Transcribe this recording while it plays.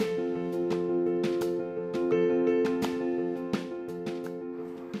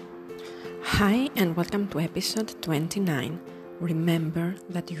Hi and welcome to episode 29. Remember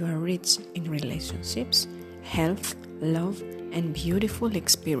that you are rich in relationships, health, love, and beautiful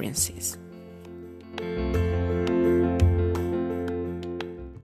experiences.